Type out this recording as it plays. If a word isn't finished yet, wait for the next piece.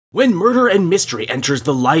When murder and mystery enters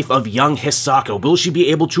the life of young Hisako, will she be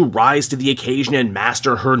able to rise to the occasion and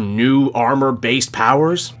master her new armor-based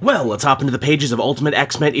powers? Well, let's hop into the pages of Ultimate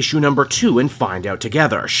X-Men issue number 2 and find out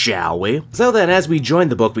together, shall we? So then, as we join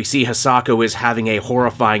the book, we see Hisako is having a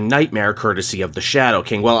horrifying nightmare courtesy of the Shadow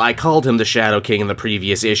King. Well, I called him the Shadow King in the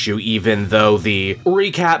previous issue, even though the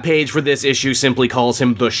recap page for this issue simply calls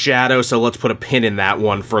him the Shadow, so let's put a pin in that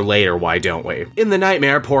one for later, why don't we? In the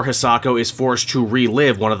nightmare, poor Hisako is forced to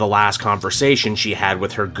relive one of the last conversation she had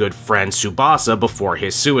with her good friend Tsubasa before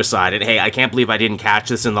his suicide. And hey, I can't believe I didn't catch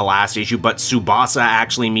this in the last issue, but Tsubasa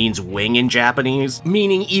actually means wing in Japanese,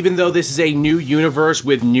 meaning even though this is a new universe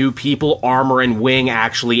with new people, Armor and Wing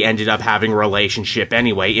actually ended up having a relationship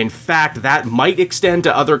anyway. In fact, that might extend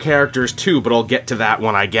to other characters too, but I'll get to that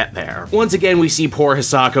when I get there. Once again, we see poor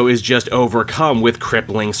Hisako is just overcome with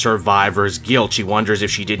crippling survivor's guilt. She wonders if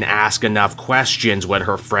she didn't ask enough questions when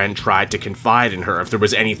her friend tried to confide in her, if there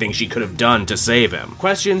was anything she could have done to save him.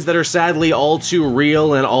 Questions that are sadly all too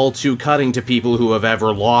real and all too cutting to people who have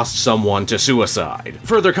ever lost someone to suicide.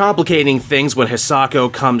 Further complicating things, when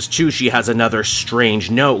Hisako comes to, she has another strange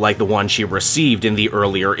note like the one she received in the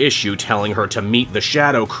earlier issue telling her to meet the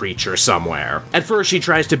shadow creature somewhere. At first she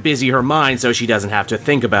tries to busy her mind so she doesn't have to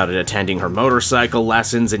think about it, attending her motorcycle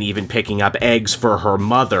lessons and even picking up eggs for her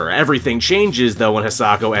mother. Everything changes though when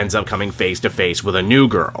Hisako ends up coming face to face with a new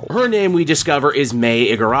girl. Her name, we discover, is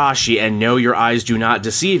A.K.A, and no, your eyes do not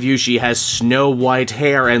deceive you, she has snow white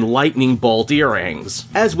hair and lightning bolt earrings,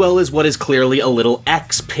 as well as what is clearly a little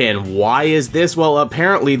X pin. Why is this? Well,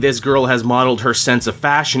 apparently this girl has modeled her sense of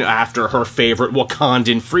fashion after her favorite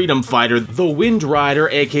Wakandan freedom fighter, the Wind Rider,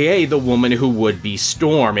 aka the woman who would be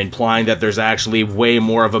Storm, implying that there's actually way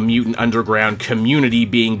more of a mutant underground community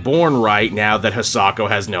being born right now that Hisako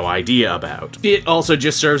has no idea about. It also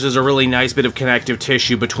just serves as a really nice bit of connective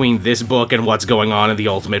tissue between this book and what's going on in the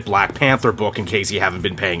Ultimate Black Panther book, in case you haven't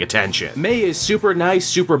been paying attention. May is super nice,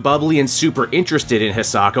 super bubbly, and super interested in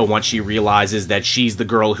Hisako once she realizes that she's the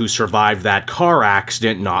girl who survived that car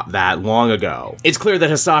accident not that long ago. It's clear that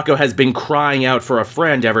Hisako has been crying out for a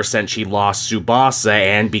friend ever since she lost Tsubasa,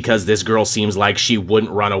 and because this girl seems like she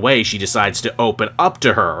wouldn't run away, she decides to open up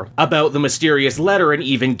to her about the mysterious letter and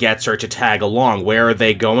even gets her to tag along. Where are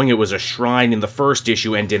they going? It was a shrine in the first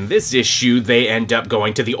issue, and in this issue they end up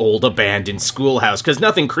going to the old abandoned schoolhouse, because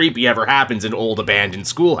nothing creepy ever happens in old abandoned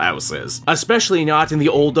schoolhouses. Especially not in the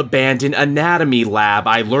old abandoned anatomy lab.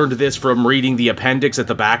 I learned this from reading the appendix at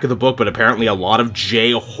the back of the book, but apparently a lot of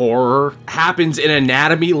J-horror happens in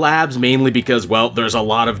anatomy labs, mainly because, well, there's a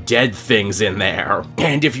lot of dead things in there.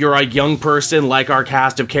 And if you're a young person like our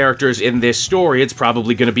cast of characters in this story, it's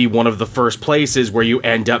probably going to be one of the first places where you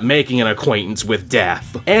end up making an acquaintance with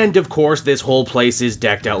death. And of course, this whole place is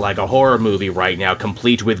decked out like a horror movie right now,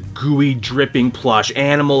 complete with gooey, dripping plush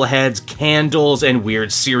animal heads, candles, and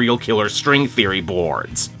weird serial killer string theory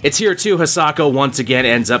boards. It's here too Hisako once again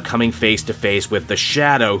ends up coming face to face with the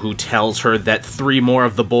Shadow, who tells her that 3 more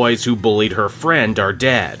of the boys who bullied her friend are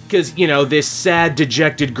dead. Because, you know, this sad,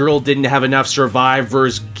 dejected girl didn't have enough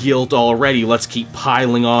survivor's guilt already, let's keep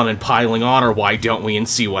piling on her, why don't we, and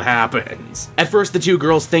see what happens. At first the 2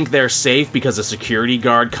 girls think they're safe because a security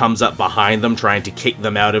guard comes up behind them trying to kick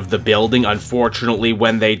them out of the building. Unfortunately,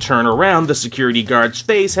 when they turn around, the security guard's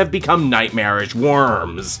face have become nightmarish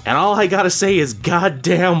worms. And all I gotta say is,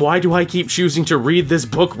 goddamn, why do I keep choosing to read this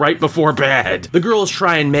book right before bed? The girls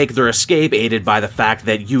try and make their escape, aided by the fact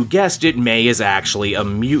that, you guessed it, May is actually a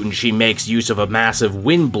mutant. She makes use of a massive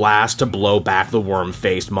wind blast to blow back the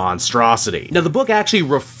worm-faced monstrosity. Now, the book actually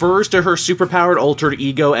refers to her superpowered altered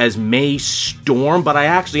ego as Maystorm, but I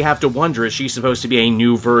actually have to wonder, is she supposed to be a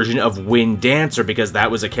new version of Wind Dancer, because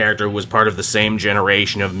that was a character who was part of the same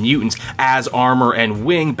generation of mutants as Armor and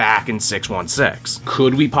Wing back in 616.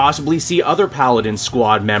 Could we possibly see other Paladin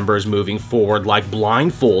squad members moving forward, like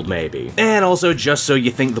Blindfold maybe? And also, just so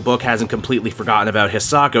you think the book hasn't completely forgotten about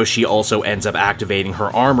Hisako, she also ends up activating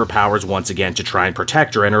her armor powers once again to try and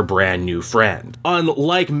protect her and her brand new friend.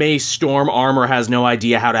 Unlike Maystorm, Armor has no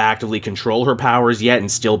idea how to actively control her powers yet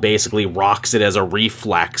and still basically rocks it as a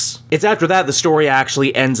reflex. It's after that the story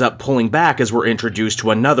actually ends up pulling back as we're introduced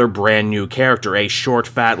to another brand new character, a short,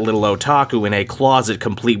 fat little otaku in a closet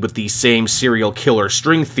complete with the same serial killer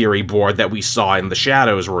string theory board that we saw in the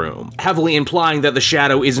Shadow's room, heavily implying that the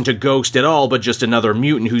Shadow isn't a ghost at all, but just another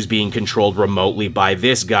mutant who's being controlled remotely by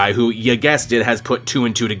this guy who, you guessed it, has put 2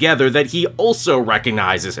 and 2 together that he also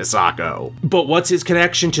recognizes Hisako. But what's his connection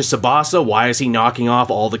connection to Tsubasa? Why is he knocking off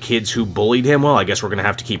all the kids who bullied him? Well, I guess we're gonna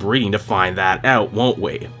have to keep reading to find that out, won't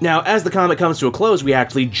we? Now, as the comic comes to a close, we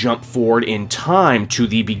actually jump forward in time to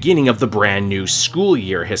the beginning of the brand new school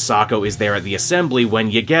year. Hisako is there at the assembly when,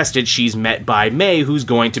 you guessed it, she's met by May, who's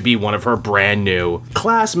going to be one of her brand new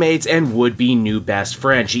classmates and would-be new best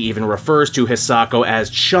friend. She even refers to Hisako as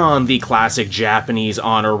Chan, the classic Japanese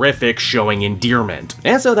honorific showing endearment.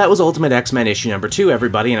 And so that was Ultimate X-Men issue number 2,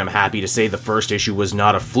 everybody, and I'm happy to say the first issue was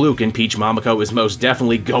not a fluke, and Peach Momoko is most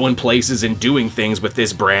definitely going places and doing things with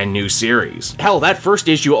this brand new series. Hell, that first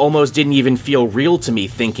issue almost didn't even feel real to me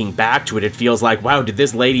thinking back to it. It feels like, wow, did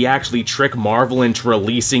this lady actually trick Marvel into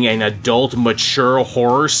releasing an adult, mature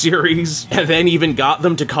horror series? And then even got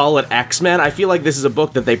them to call it X-Men? I feel like this is a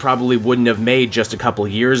book that they probably wouldn't have made just a couple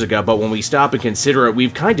years ago, but when we stop and consider it,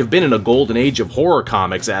 we've kind of been in a golden age of horror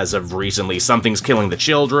comics as of recently. Something's Killing the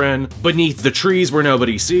Children, Beneath the Trees Where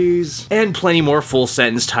Nobody Sees, and plenty more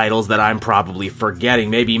full-sentence titles that I'm probably forgetting.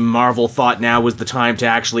 Maybe Marvel thought now was the time to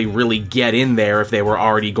actually really get in there if they were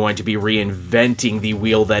already going to be reinventing the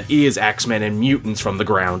wheel that is X-Men and mutants from the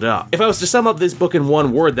ground up. If I was to sum up this book in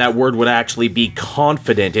one word, that word would actually be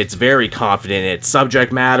confident. It's very confident in its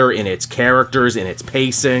subject matter, in its characters, in its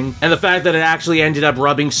pacing, and the fact that it actually ended up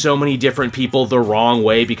rubbing so many different people the wrong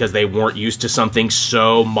way because they weren't used to something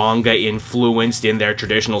so manga-influenced in their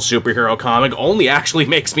traditional superhero comic only actually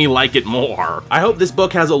makes me like it more. I hope this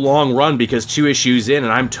book has a long run because 2 issues in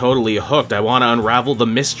and I'm totally hooked. I want to unravel the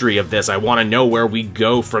mystery of this. I want to know where we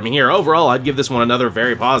go from here. Overall, I'd give this one another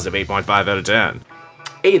very positive 8.5 out of 10.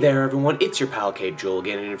 Hey there everyone, it's your pal Cape Joel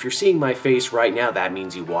again, and if you're seeing my face right now, that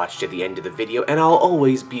means you watched to the end of the video, and I'll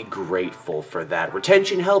always be grateful for that.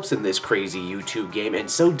 Retention helps in this crazy YouTube game, and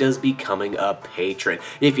so does becoming a patron.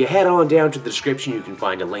 If you head on down to the description, you can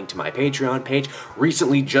find a link to my Patreon page.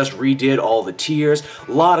 Recently just redid all the tiers,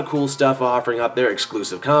 a lot of cool stuff offering up there,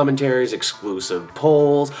 exclusive commentaries, exclusive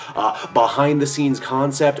polls, behind-the-scenes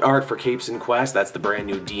concept art for Capes and Quest. That's the brand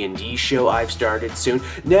new D&D show I've started soon.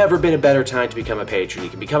 Never been a better time to become a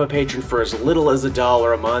patron. You can become a patron for as little as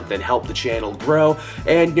 $1 a month and help the channel grow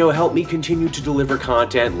and, help me continue to deliver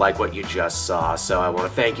content like what you just saw. So I want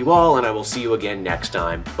to thank you all, and I will see you again next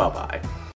time. Bye-bye.